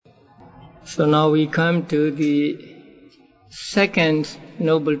So now we come to the second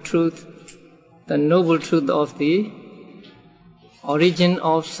noble truth, the noble truth of the origin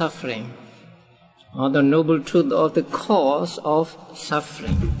of suffering, or the noble truth of the cause of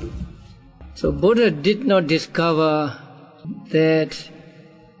suffering. So Buddha did not discover that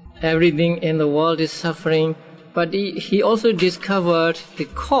everything in the world is suffering, but he also discovered the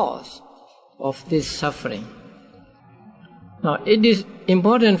cause of this suffering. Now it is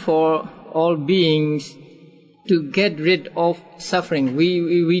important for all beings to get rid of suffering.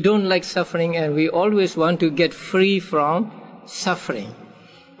 We don't like suffering, and we always want to get free from suffering.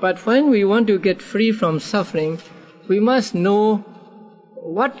 But when we want to get free from suffering, we must know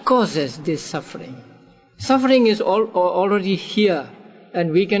what causes this suffering. Suffering is already here,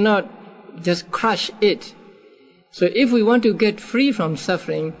 and we cannot just crush it. So if we want to get free from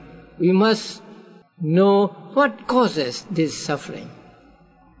suffering, we must know what causes this suffering.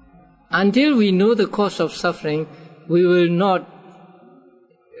 Until we know the cause of suffering, we will not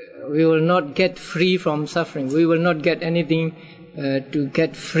get free from suffering. We will not get anything to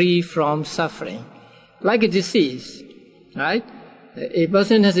get free from suffering. Like a disease, right? A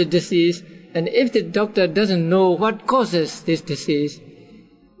person has a disease, and if the doctor doesn't know what causes this disease,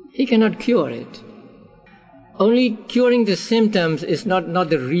 he cannot cure it. Only curing the symptoms is not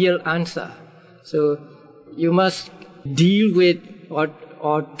the real answer. So you must deal with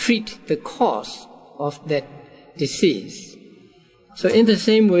or treat the cause of that disease. So in the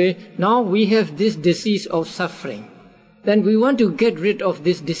same way, now we have this disease of suffering. Then we want to get rid of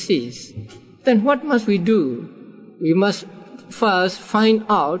this disease. Then what must we do? We must first find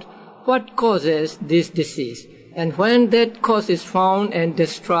out what causes this disease. And when that cause is found and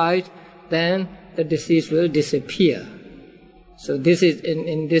destroyed, then the disease will disappear. So this is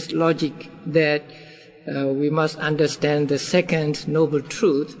in this logic that we must understand the second noble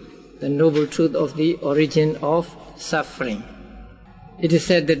truth, the noble truth of the origin of suffering. It is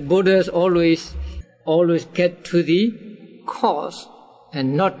said that Buddhas always get to the cause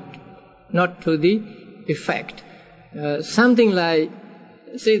and not to the effect. Something like,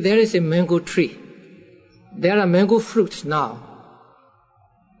 say there is a mango tree. There are mango fruits now.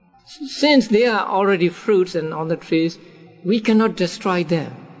 Since there are already fruits and on the trees, we cannot destroy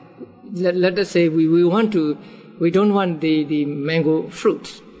them. Let us say we don't want the mango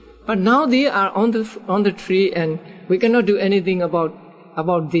fruits. But now they are on the tree, and we cannot do anything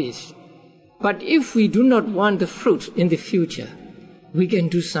about this. But if we do not want the fruits in the future, we can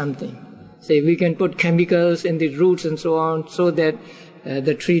do something. Say we can put chemicals in the roots and so on, so that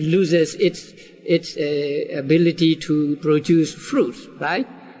the tree loses its ability to produce fruits, right?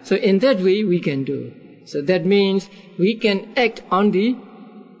 So in that way we can do. So that means we can act on the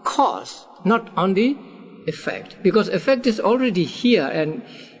cause, not on the effect. Because effect is already here,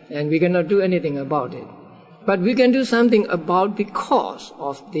 and we cannot do anything about it. But we can do something about the cause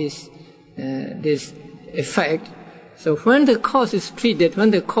of this effect. So when the cause is treated,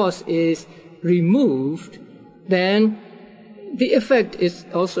 when the cause is removed, then the effect is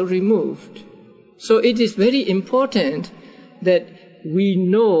also removed. So it is very important that we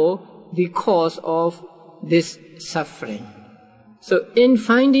know the cause of this suffering. So in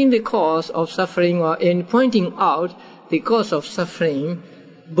finding the cause of suffering, or in pointing out the cause of suffering,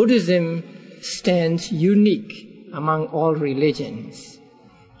 Buddhism stands unique among all religions.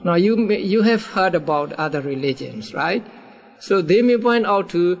 Now you have heard about other religions, right? So they may point out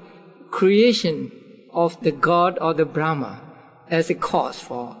to creation of the God or the Brahma as a cause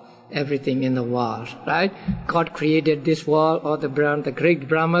for everything in the world, right? God created this world, or the great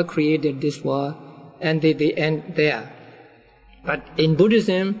Brahma created this world, and they end there. But in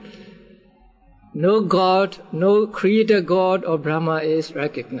Buddhism, no God, no creator God or Brahma is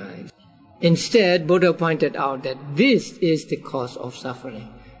recognized. Instead, Buddha pointed out that this is the cause of suffering.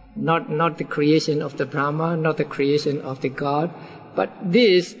 Not the creation of the Brahma, not the creation of the God, but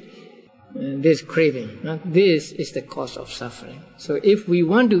this craving. This is the cause of suffering. So if we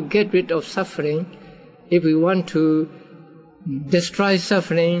want to get rid of suffering, if we want to destroy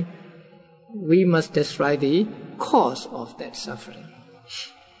suffering, we must destroy the cause of that suffering.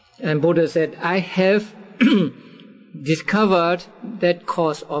 And Buddha said, I have discovered that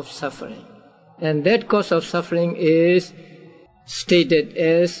cause of suffering. And that cause of suffering is stated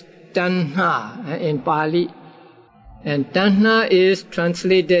as tanha in Pali. And tanha is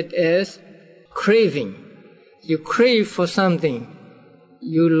translated as craving. You crave for something.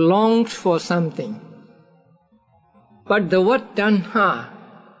 You long for something. But the word tanha,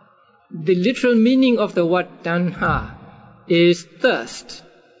 the literal meaning of the word tanha is thirst.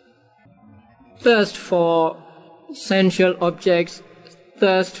 Thirst for sensual objects,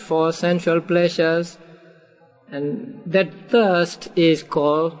 thirst for sensual pleasures, and that thirst is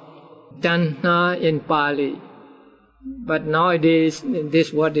called tanha in Pali. But nowadays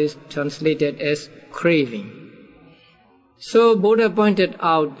this word is translated as craving. So Buddha pointed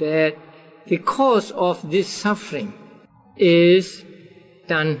out that the cause of this suffering is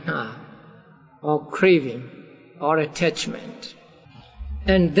tanha, or craving, or attachment.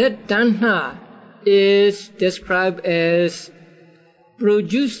 And that tanha is described as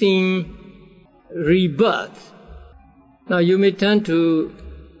producing rebirth. Now you may turn to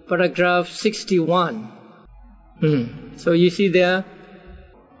paragraph 61. So you see there,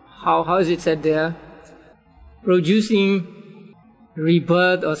 how is it said there? Producing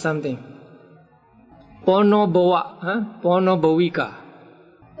rebirth or something. Porno bhava, porno bhavika.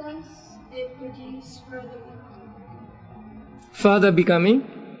 Thus it produces Further becoming?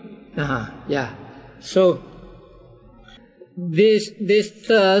 Yeah. So this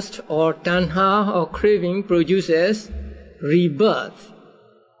thirst or tanha or craving produces rebirth.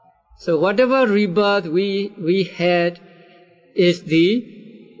 So whatever rebirth we had is the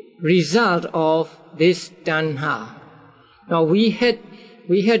result of this tanha. Now we had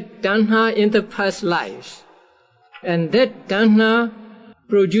tanha in the past lives, and that tanha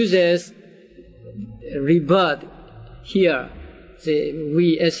produces rebirth here,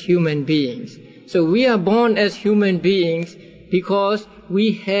 we as human beings. So we are born as human beings because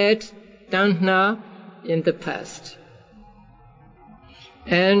we had tanha in the past.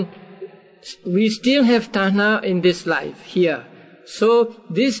 And we still have tanha in this life here. So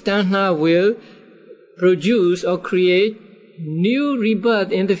this tanha will produce or create new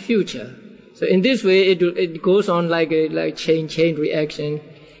rebirth in the future. So in this way it goes on like a chain reaction.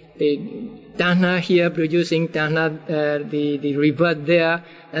 The tanha here producing tanha, the rebirth there,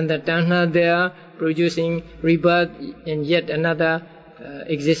 and the tanha there producing rebirth in yet another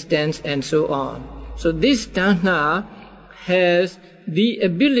existence, and so on. So this tanha has the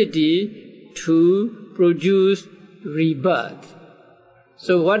ability to produce rebirth.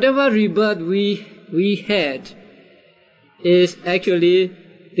 So whatever rebirth we had is actually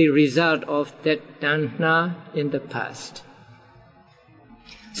the result of that tanha in the past.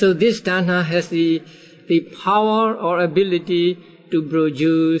 So this tanha has the power or ability to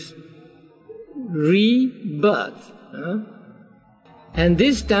produce rebirth. And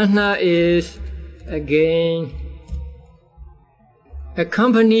this tanha is again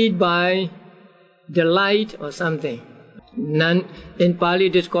accompanied by delight or something. In Pali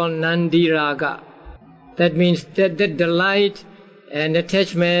it is called nandiraga. That means that delight and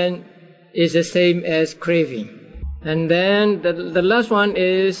attachment is the same as craving. And then the last one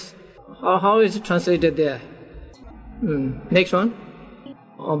is, how is it translated there? Next one.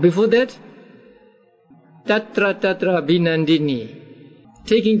 Before that, tatra binandini.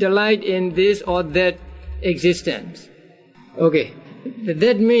 Taking delight in this or that existence. Okay.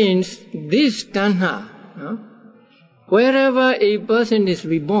 That means this tanha, wherever a person is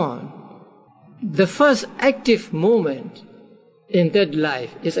reborn, the first active moment in that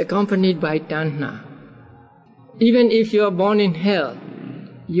life is accompanied by tanha. Even if you are born in hell,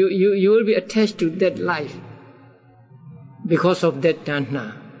 you will be attached to that life because of that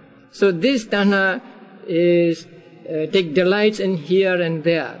tanha. So this tanha is take delights in here and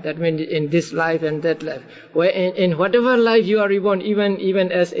there. That means in this life and that life. Where in whatever life you are reborn,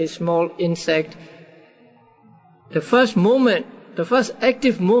 even as a small insect, the first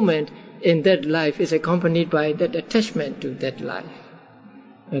active moment in that life is accompanied by that attachment to that life.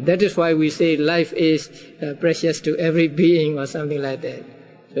 That is why we say life is precious to every being or something like that.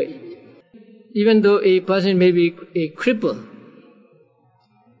 So even though a person may be a cripple,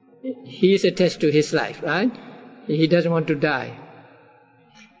 he is attached to his life, right? He doesn't want to die.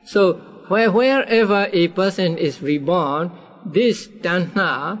 So wherever a person is reborn, this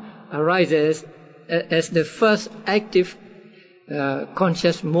tanha arises as the first active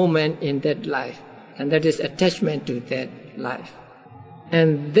conscious moment in that life, and that is attachment to that life.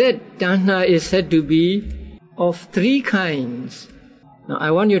 And that tanha is said to be of three kinds. Now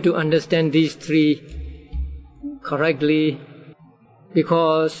I want you to understand these three correctly,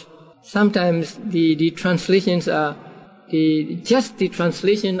 because sometimes the translations are just the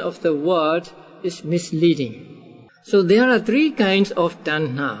translation of the word is misleading. So there are three kinds of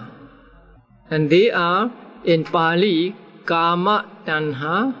tanha, and they are in Pali kama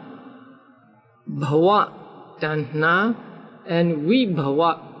tanha, bhava tanha, and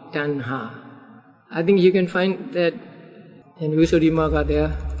vibhava tanha. I think you can find that in Visuddhimagga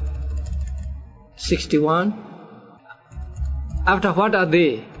there, 61. After what are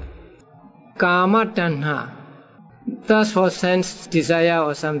they? Kama tanha. thirst for sense desire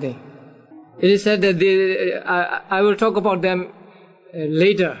or something. It is said that I will talk about them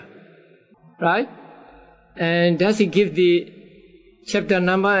later, right? And does he give the chapter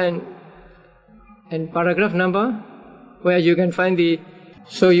number and paragraph number where you can find the...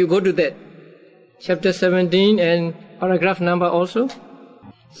 So you go to that, chapter 17 and paragraph number also.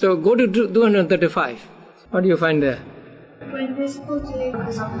 So go to 235. What do you find there? When visible to the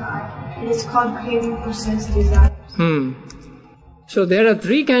focus of the eye, it is called craving for sense desire. So there are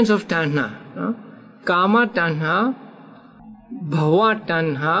three kinds of tanha. Kama tanha, bhava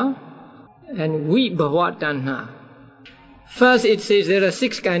tanha, and vibhava tanha. First it says there are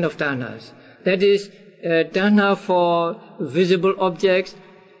 6 kinds of tanhas. That is tanha for visible objects,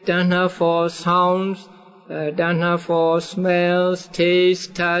 tanha for sounds, tanha for smells,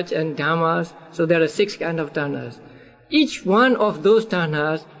 taste, touch, and dhammas. So there are 6 kinds of tanhas. Each one of those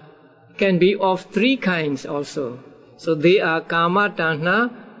tanhas can be of 3 kinds also. So they are kama tanha,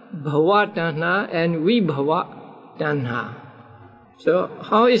 bhava tanha, and vibhava tanha. So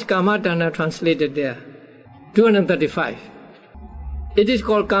how is kama tanha translated there? 235. It is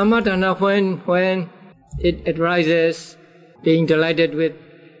called kama tanha when it arises, being delighted with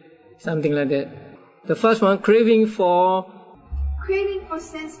something like that. The first one, craving for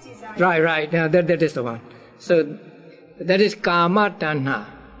sense desire. Right. Now that is the one. So that is kama tanha.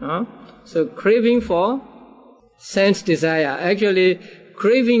 So craving for sense desire. Actually,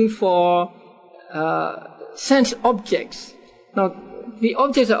 craving for sense objects. Now, the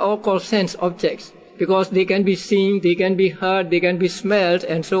objects are all called sense objects because they can be seen, they can be heard, they can be smelled,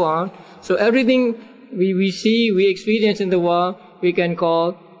 and so on. So everything we see, we experience in the world, we can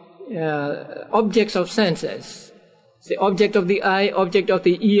call objects of senses. The object of the eye, object of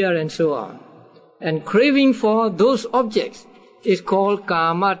the ear, and so on. And craving for those objects is called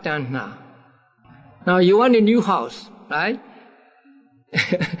kama tanha. Now you want a new house, right?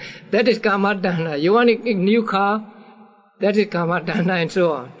 That is kama tanha. You want a new car, that is kama tanha, and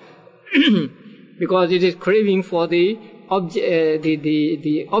so on. Because it is craving for the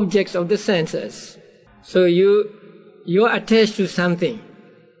objects of the senses. So you are attached to something,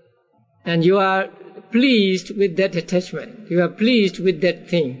 and you are pleased with that attachment. You are pleased with that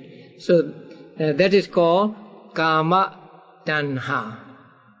thing. So that is called kama tanha.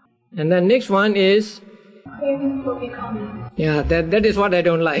 And the next one is craving for becoming. Yeah, that is what I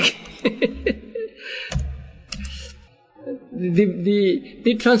don't like.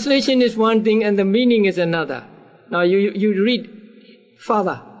 The translation is one thing and the meaning is another. Now you read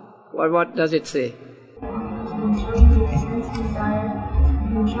further. What does it say?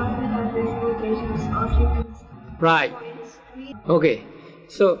 Right. Okay.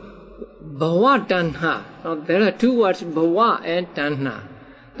 So bhava tanha. Now there are 2 words, bhava and tanha.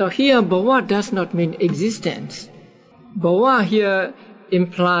 Now here bhava does not mean existence. Bhava here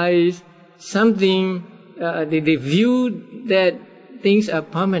implies something, the view that things are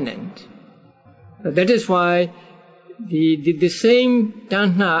permanent. That is why the same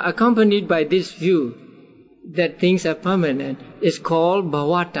tanha accompanied by this view that things are permanent is called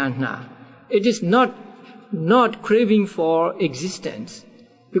bhava tanha. It is not craving for existence.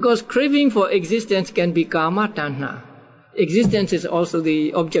 Because craving for existence can be kama tanha. Existence is also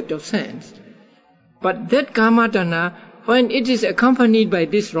the object of sense. But that kama tanha, when it is accompanied by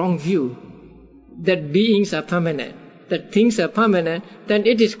this wrong view, that beings are permanent, that things are permanent, then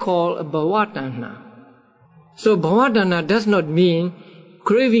it is called bhava tanha. So bhava tanha does not mean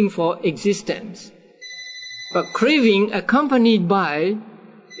craving for existence, but craving accompanied by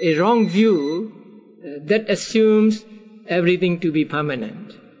a wrong view that assumes everything to be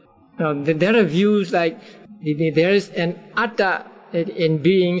permanent. Now there are views like there is an atta in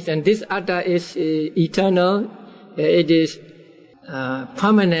beings, and this atta is eternal, it is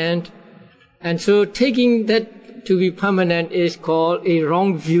permanent, and so taking that to be permanent is called a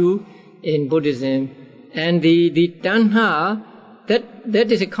wrong view in Buddhism. And the tanha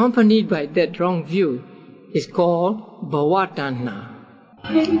that is accompanied by that wrong view is called bhava tanha.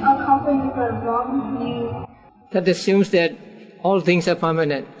 Craving accompanied by wrong view. That assumes that all things are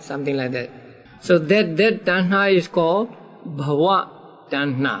permanent, something like that. So that tanha is called bhava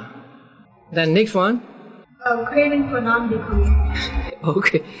tanha. The next one? Craving for non-becoming.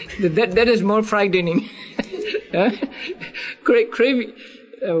 Okay, that is more frightening. Craving.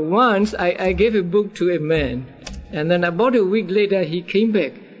 Once I gave a book to a man, and then about a week later he came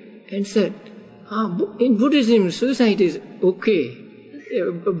back and said, in Buddhism suicide is okay.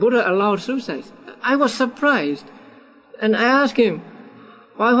 Buddha allowed suicide. I was surprised, and I asked him,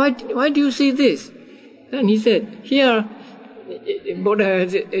 why do you say this? And he said, here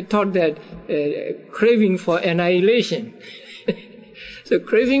Buddha taught that craving for annihilation. So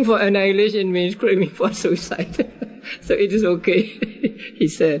craving for annihilation means craving for suicide. So it is okay, he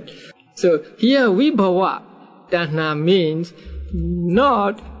said. So here vibhava tanha means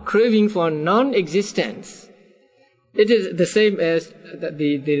not craving for non-existence. It is the same as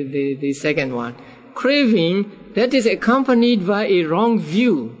the second one. Craving that is accompanied by a wrong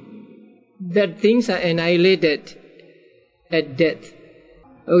view that things are annihilated at death.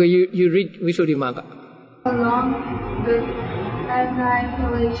 Okay, you read Visuddhimagga. Along with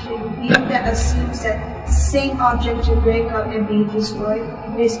annihilation, view that assumes that the same object to break up and be destroyed,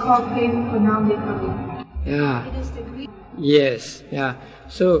 it is called craving for non-becoming. Yeah. It is the Greek. Yes, yeah.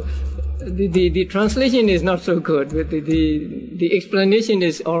 So the translation is not so good, but the explanation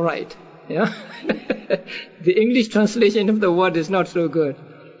is all right. Yeah. The English translation of the word is not so good.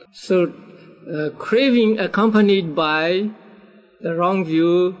 So craving accompanied by the wrong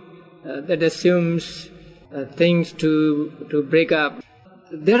view that assumes things to break up.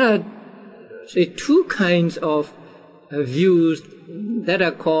 There are, say, two kinds of views that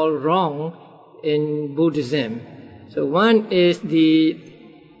are called wrong in Buddhism. So one is the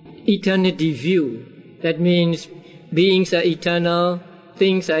eternity view. That means beings are eternal,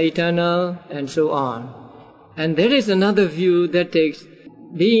 things are eternal, and so on. And there is another view that takes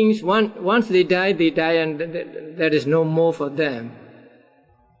beings, once they die, and there is no more for them.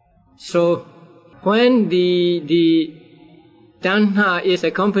 So when the tanha is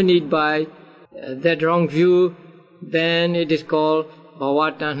accompanied by that wrong view, then it is called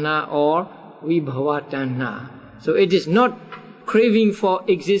bhava tanha or vibhava tanha. So it is not craving for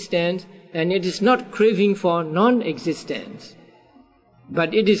existence, and it is not craving for non-existence,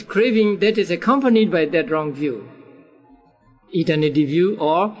 but it is craving that is accompanied by that wrong view, eternity view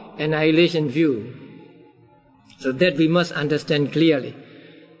or annihilation view. So that we must understand clearly.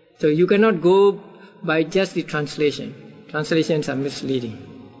 So you cannot go by just the translation. Translations are misleading.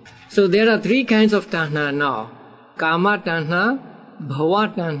 So there are three kinds of tanha now: kama tanha,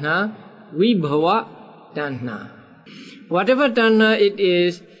 bhava tanha, vibhava tanha. Whatever tanha it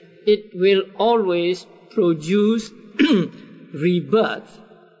is, it will always produce rebirth.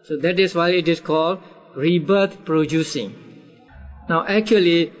 So that is why it is called rebirth producing. Now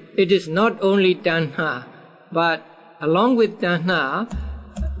actually it is not only tanha, but along with tanha,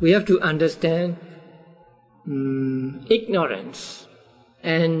 we have to understand ignorance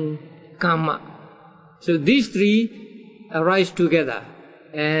and karma. So these three arise together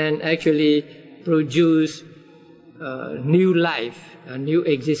and actually produce new life, a new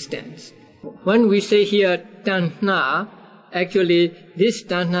existence. When we say here tanha, actually this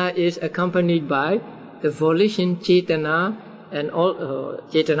tanha is accompanied by the volition cetana and all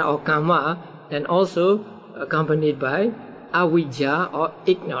cetana or karma, and also accompanied by avijja or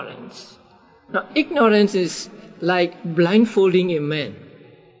ignorance. Now ignorance is like blindfolding a man.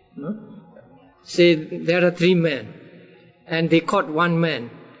 Say there are three men and they caught one man,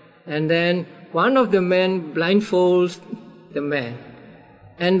 and then one of the men blindfolds the man,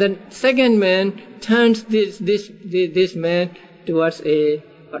 and the second man turns this man towards a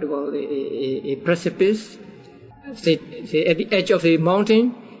precipice, say at the edge of a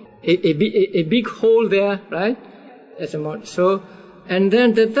mountain, a big hole there, right? As a mountain. So, and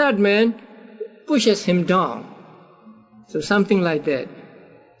then the third man pushes him down. So something like that.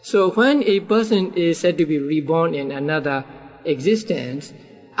 So when a person is said to be reborn in another existence,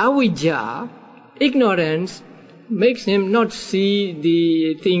 avijja, ignorance, makes him not see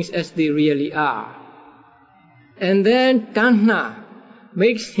the things as they really are. And then tanha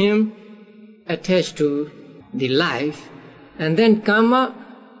makes him attached to the life, and then karma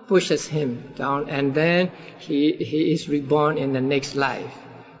pushes him down, and then he is reborn in the next life.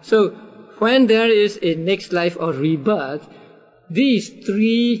 So when there is a next life or rebirth, these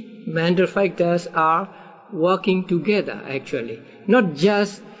three mental factors are working together actually. Not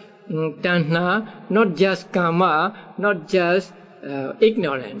just tanha, not just karma, not just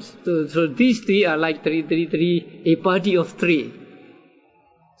ignorance. So these three are like a party of three.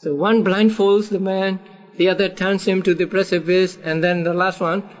 So one blindfolds the man, the other turns him to the precipice, and then the last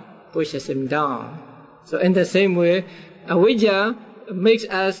one pushes him down. So in the same way, avijja makes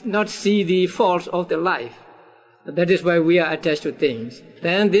us not see the faults of the life. That is why we are attached to things.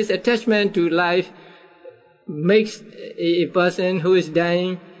 Then this attachment to life makes a person who is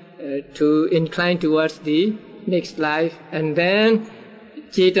dying to incline towards the next life, and then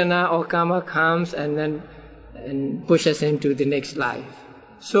cetana or karma comes and pushes him to the next life.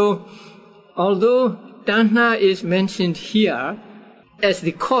 So although tanha is mentioned here as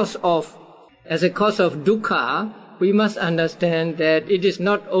a cause of dukkha, we must understand that it is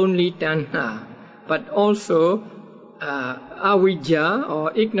not only tanha, but also avijja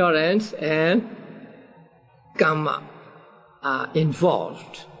or ignorance and karma are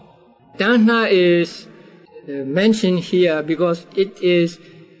involved. Tanha is mentioned here because it is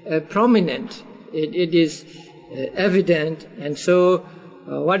prominent, it is evident, and so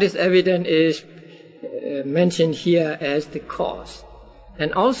what is evident is mentioned here as the cause.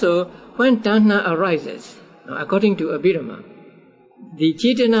 And also, when tanha arises, according to Abhidhamma, the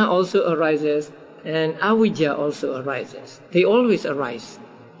cetana also arises and avijja also arises. They always arise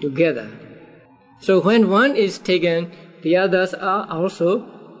together. So when one is taken, the others are also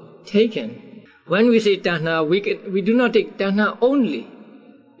taken. When we say tanha, we do not take tanha only,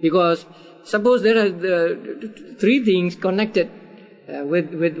 because suppose there are three things connected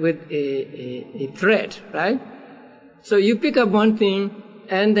with a thread, right? So you pick up one thing,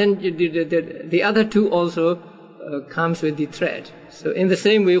 and then the other two also comes with the thread. So in the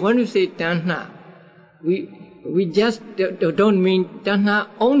same way, when we say tanha, we just don't mean tanha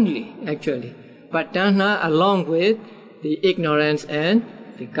only, actually, but tanha along with the ignorance and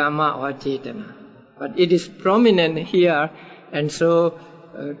the karma or cetana. But it is prominent here, and so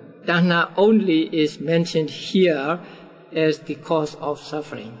tanha only is mentioned here as the cause of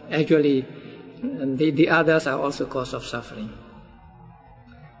suffering. Actually, the others are also cause of suffering.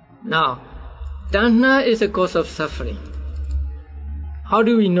 Now, tanha is a cause of suffering. How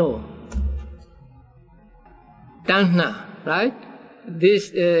do we know? Tanha, right?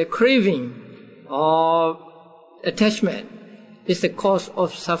 This craving or attachment is the cause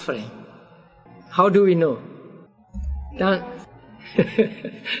of suffering. How do we know?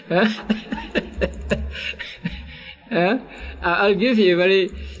 I'll give you a very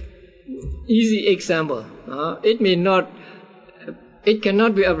easy example. It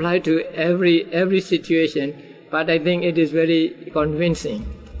cannot be applied to every situation, but I think it is very convincing.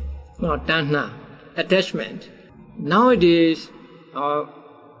 Tanha, attachment. Nowadays,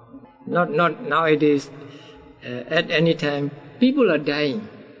 not nowadays, at any time, people are dying,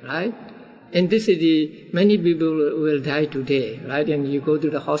 right? In this city, many people will die today, right? And you go to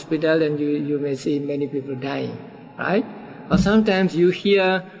the hospital and you may see many people dying, right? Or sometimes you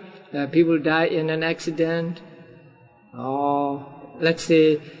hear people die in an accident, or let's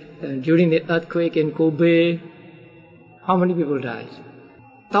say during the earthquake in Kobe, how many people died?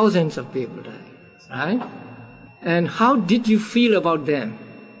 Thousands of people died, right? And how did you feel about them?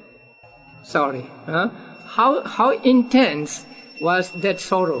 Sorry, how intense was that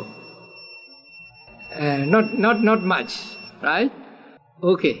sorrow? Not much, right?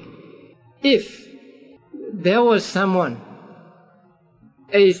 Okay. If there was someone,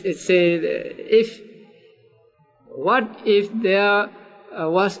 what if there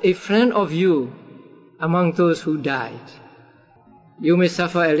was a friend of you among those who died? You may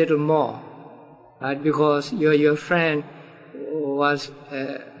suffer a little more, right? Because your friend was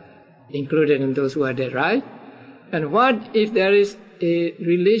included in those who are dead, right? And what if there is a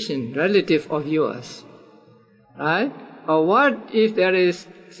relative of yours, right? Or what if there is,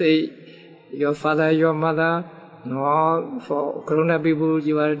 say, your father, your mother, or for Corona people,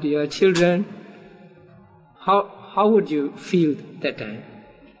 your children? How would you feel that time?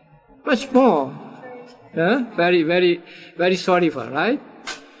 Much more. Very, very, very sorry for, right?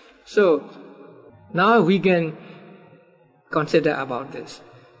 So, now we can consider about this.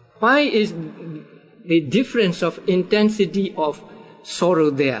 Why is the difference of intensity of sorrow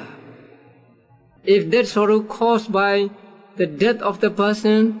there? If that sorrow caused by the death of the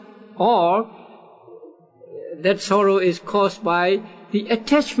person, or that sorrow is caused by the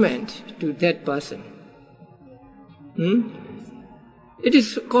attachment to that person. It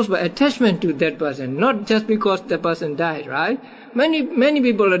is caused by attachment to that person, not just because the person died, right? Many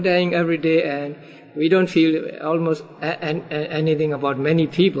people are dying every day, and we don't feel almost anything about many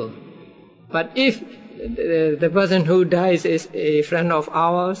people. But if the person who dies is a friend of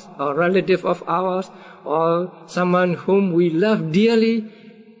ours, or relative of ours, or someone whom we love dearly,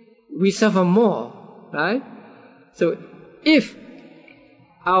 we suffer more, right? So if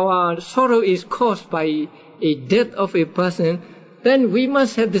our sorrow is caused by a death of a person, then we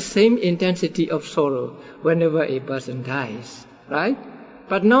must have the same intensity of sorrow whenever a person dies, right?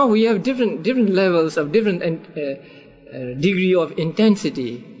 But now we have different levels of different degree of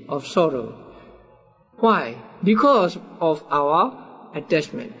intensity of sorrow. Why? Because of our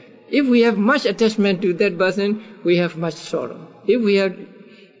attachment. If we have much attachment to that person, we have much sorrow. If we have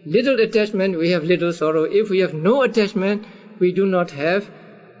little attachment, we have little sorrow. If we have no attachment, we do not have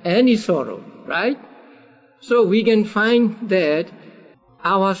any sorrow, right? So we can find that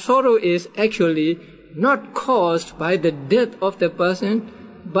our sorrow is actually not caused by the death of the person,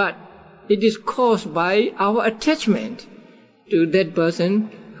 but it is caused by our attachment to that person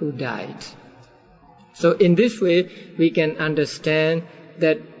who died. So in this way, we can understand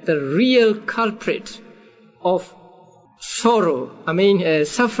that the real culprit of suffering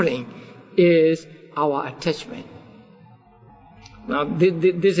is our attachment. Now,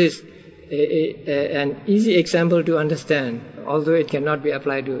 this is an easy example to understand, although it cannot be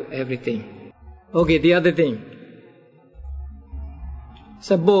applied to everything. Okay, the other thing.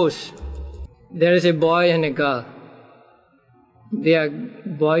 Suppose there is a boy and a girl. They are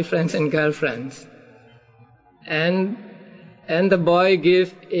boyfriends and girlfriends. And the boy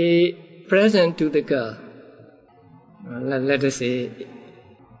gives a present to the girl. Let us say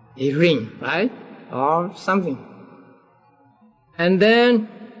a ring, right? Or something. And then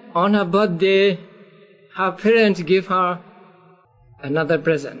on her birthday, her parents give her another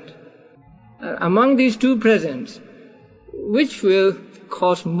present. Among these two presents, which will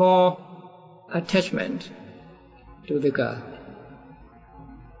cause more attachment to the girl?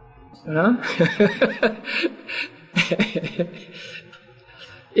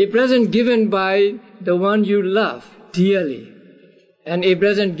 A present given by the one you love dearly, and a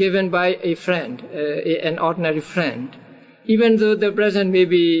present given by a friend, an ordinary friend, even though the present may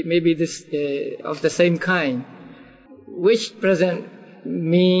be this of the same kind, which present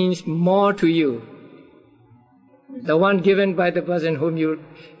means more to you? The one given by the person whom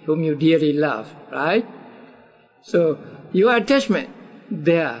you dearly love, right? So your attachment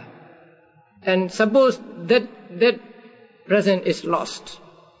there, and suppose that present is lost,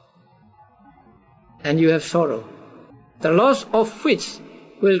 and you have sorrow. The loss of which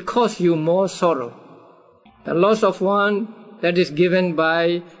will cause you more sorrow. The loss of one that is given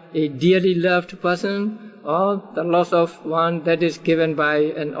by a dearly loved person, or the loss of one that is given by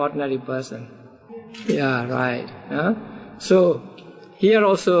an ordinary person. Yeah, right. So here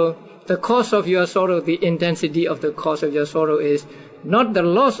also, the cause of your sorrow, the intensity of the cause of your sorrow is not the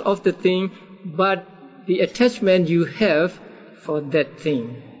loss of the thing, but the attachment you have for that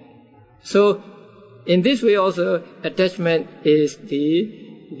thing. So in this way also, attachment is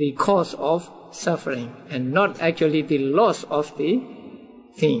the cause of suffering, and not actually the loss of the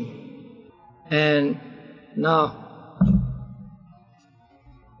thing. And now,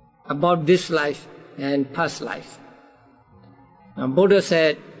 about this life and past life. Now, Buddha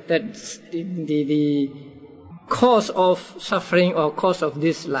said that the cause of suffering or cause of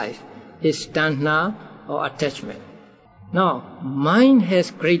this life is tanha or attachment. Now, mind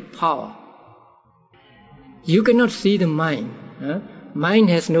has great power. You cannot see the mind. Mind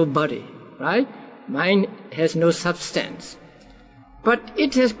has no body, right? Mind has no substance. But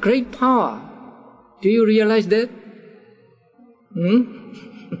it has great power. Do you realize that?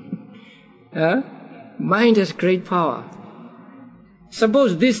 Mind has great power.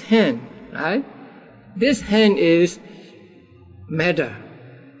 Suppose this hand, right? This hand is matter.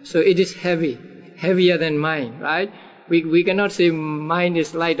 So it is heavy, heavier than mind, right? We cannot say mind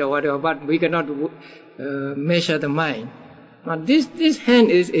is light or whatever, but we cannot measure the mind. Now this hand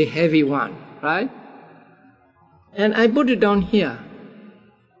is a heavy one, right? And I put it down here.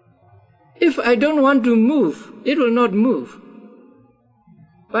 If I don't want to move, it will not move.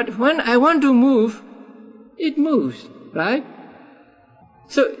 But when I want to move, it moves, right?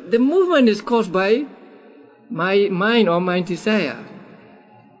 So the movement is caused by my mind or my desire.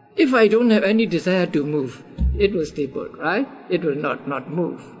 If I don't have any desire to move, it will stay put, right? It will not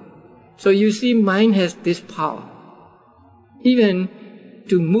move. So you see, mind has this power, even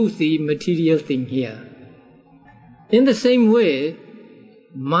to move the material thing here. In the same way,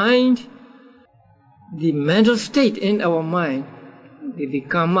 mind, the mental state in our mind, the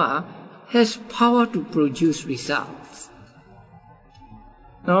karma, has power to produce results.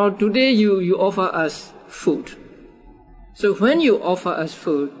 Now today you offer us food. So when you offer us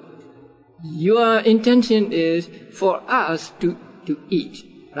food, your intention is for us to eat,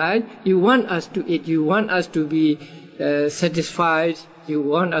 right? You want us to eat, you want us to be satisfied, you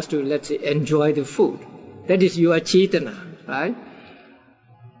want us to, let's say, enjoy the food. That is your cetana, right?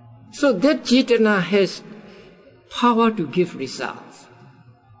 So that cetana has power to give results.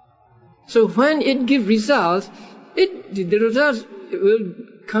 So when it gives results, the results will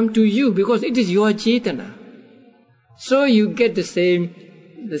come to you because it is your cetana. So you get the same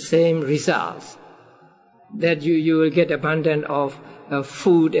results. That you will get abundance of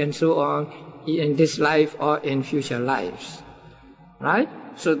food and so on in this life or in future lives, right?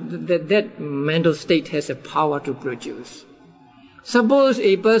 So that mental state has a power to produce. Suppose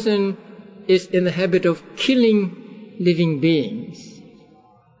a person is in the habit of killing living beings.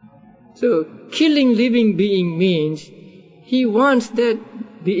 So killing living being means he wants that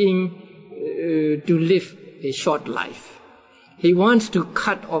being to live a short life. He wants to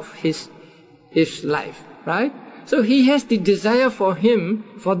cut off his life, right? So he has the desire for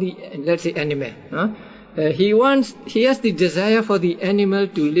the, let's say, animal. He has the desire for the animal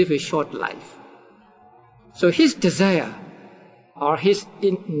to live a short life. So his desire, or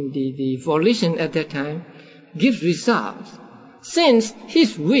the volition at that time, gives results. Since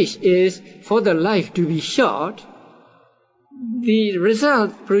his wish is for the life to be short, the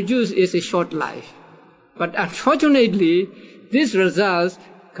result produced is a short life. But unfortunately, this result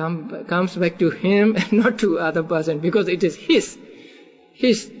comes back to him and not to other person, because it is his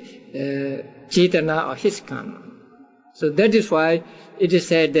chetana or his karma. So that is why it is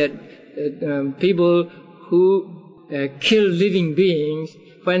said that people who kill living beings,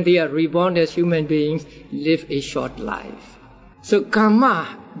 when they are reborn as human beings, live a short life. So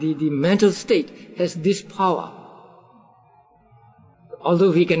karma, the mental state, has this power.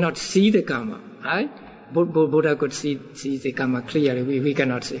 Although we cannot see the karma, right? Buddha could see the karma clearly, we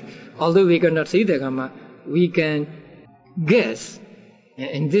cannot see. Although we cannot see the karma, we can guess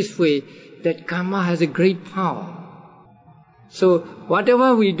in this way that karma has a great power. So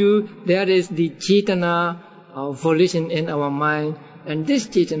whatever we do, there is the chetana or volition in our mind, and this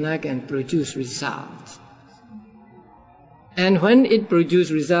chetana can produce results. And when it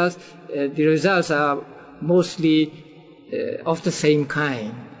produces results, the results are mostly of the same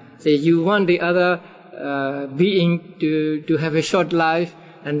kind. Say you want the other being to have a short life,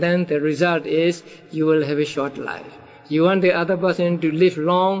 and then the result is you will have a short life. You want the other person to live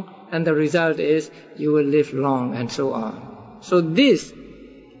long, and the result is you will live long, and so on. So this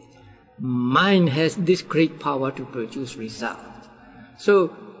mind has this great power to produce results.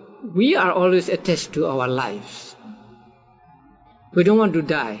 So we are always attached to our lives. We don't want to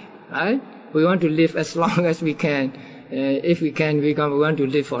die, right? We want to live as long as we can. If we can, we want to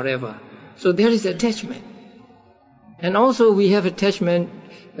live forever. So there is attachment. And also we have attachment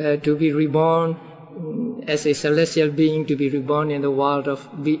to be reborn as a celestial being, to be reborn in the world of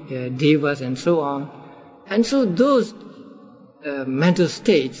devas and so on. And so those mental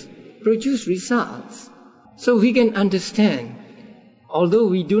states produce results. So we can understand, although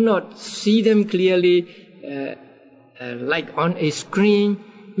we do not see them clearly like on a screen,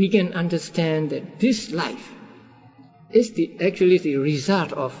 we can understand that this life is actually the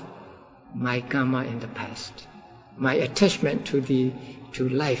result of my karma in the past, my attachment to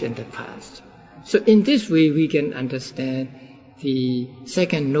life in the past. So in this way we can understand the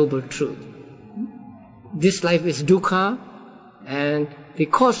second noble truth. This life is dukkha, and the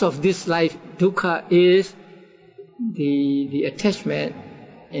cause of this life, dukkha, is the attachment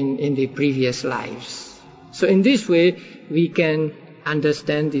in the previous lives. So in this way we can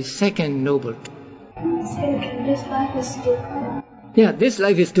understand the second noble truth. This life is dukkha. Yeah, this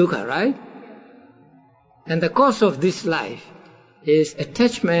life is dukkha, right? And the cause of this life is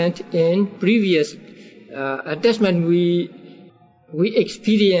attachment in previous, attachment we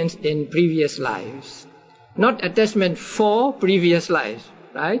experienced in previous lives. Not attachment for previous lives,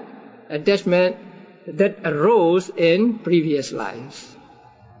 right? Attachment that arose in previous lives.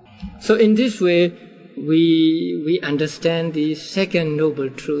 So in this way, we understand the second noble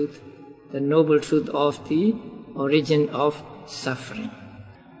truth, the noble truth of the origin of suffering.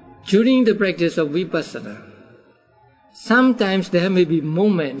 During the practice of vipassana, sometimes there may be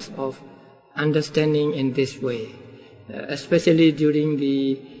moments of understanding in this way, especially during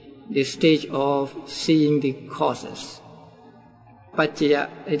the stage of seeing the causes. Paccaya,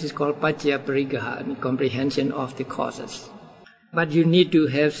 it is called paccaya parigraha, comprehension of the causes. But you need to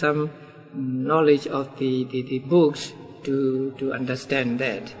have some knowledge of the books to understand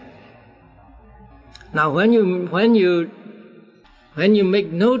that. Now when you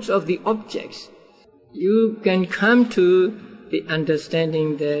make notes of the objects, you can come to the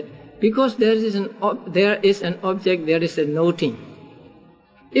understanding that because there is an object, there is a noting.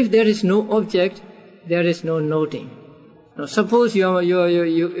 If there is no object, there is no noting. Now suppose you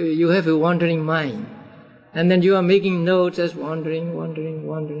have a wandering mind, and then you are making notes as wandering,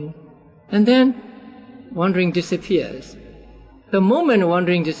 and then wandering disappears. The moment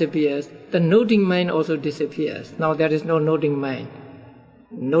wandering disappears, the noting mind also disappears. Now there is no noting mind,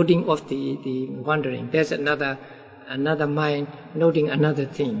 noting of the wandering. There's another mind noting another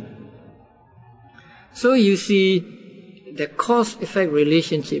thing. So you see the cause-effect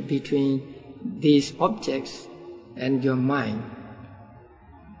relationship between these objects and your mind.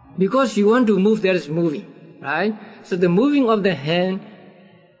 Because you want to move, there is moving, right? So the moving of the hand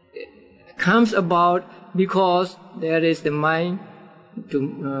comes about because there is the mind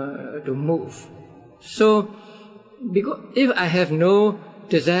to move. So, because if I have no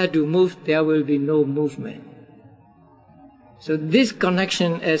desire to move, there will be no movement. So this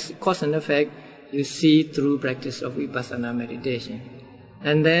connection as cause and effect you see through practice of vipassana meditation.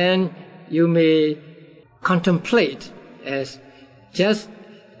 And then you may contemplate as just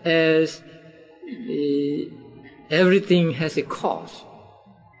as everything has a cause.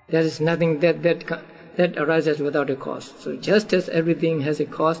 There is nothing that arises without a cause. So just as everything has a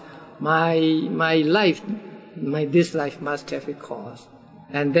cause, my this life must have a cause.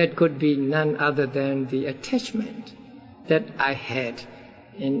 And that could be none other than the attachment that I had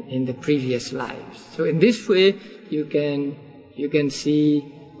in the previous lives. So in this way, you can see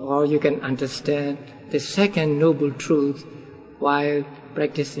or you can understand the second noble truth while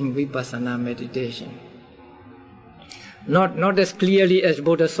practicing vipassana meditation. Not as clearly as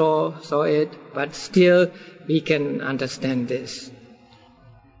Buddha saw it, but still we can understand this.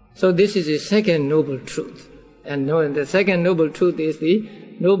 So this is the second noble truth. And the second noble truth is the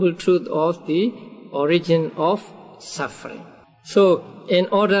noble truth of the origin of suffering. So in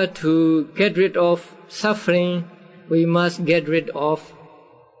order to get rid of suffering, we must get rid of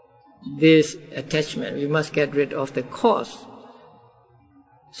this attachment. We must get rid of the cause.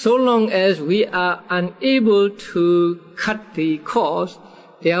 So long as we are unable to cut the cause,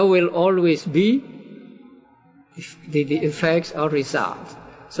 there will always be the effects or results.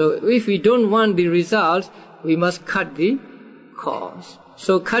 So if we don't want the results, we must cut the cause.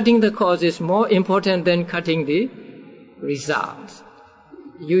 So cutting the cause is more important than cutting the results.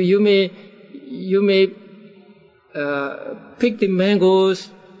 You may pick the mangoes,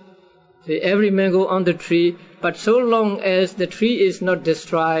 every mango on the tree, but so long as the tree is not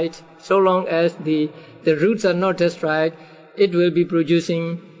destroyed, so long as the roots are not destroyed, it will be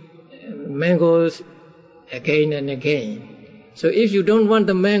producing mangoes again and again. So if you don't want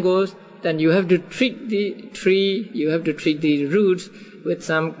the mangoes, then you have to treat the tree, you have to treat the roots with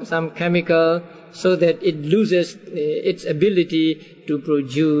some chemical so that it loses its ability to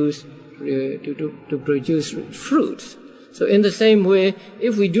produce fruits. So in the same way,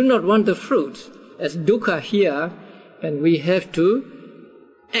 if we do not want the fruits, as dukkha here, then we have to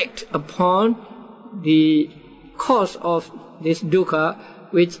act upon the cause of this dukkha,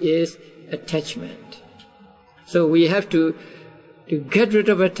 which is attachment. So we have to get rid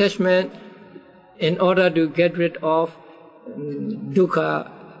of attachment in order to get rid of dukkha,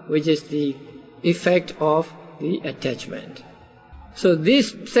 which is the effect of the attachment. So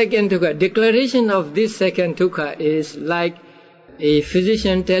this second dukkha, declaration of this second dukkha is like a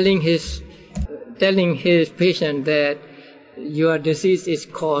physician telling his patient that your disease is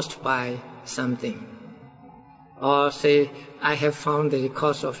caused by something. Or say, I have found the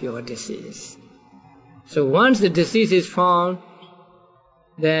cause of your disease. So once the disease is found,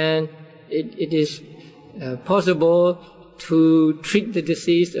 then it is possible to treat the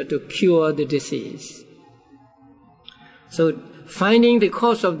disease or to cure the disease. So finding the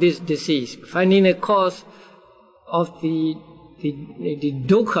cause of this disease, finding the cause of the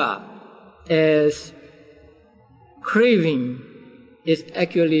dukkha as craving is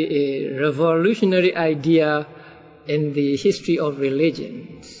actually a revolutionary idea in the history of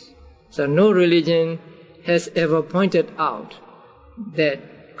religions. So no religion has ever pointed out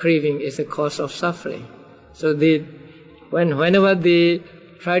that craving is a cause of suffering. So whenever they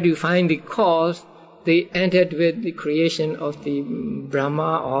try to find the cause, they ended with the creation of the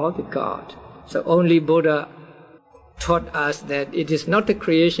Brahma or the God. So only Buddha taught us that it is not the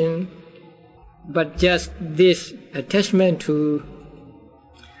creation, but just this attachment to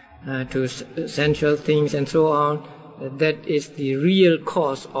sensual things and so on, that is the real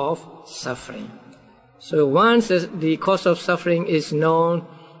cause of suffering. So once the cause of suffering is known,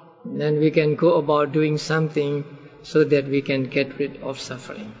 then we can go about doing something so that we can get rid of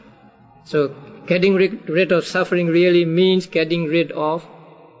suffering. So getting rid of suffering really means getting rid of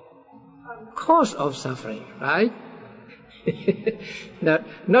cause of suffering, right?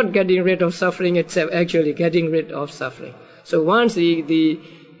 Not getting rid of suffering itself, actually getting rid of suffering. So once the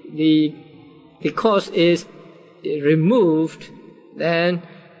cause is removed, then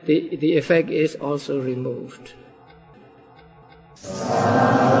the effect is also removed.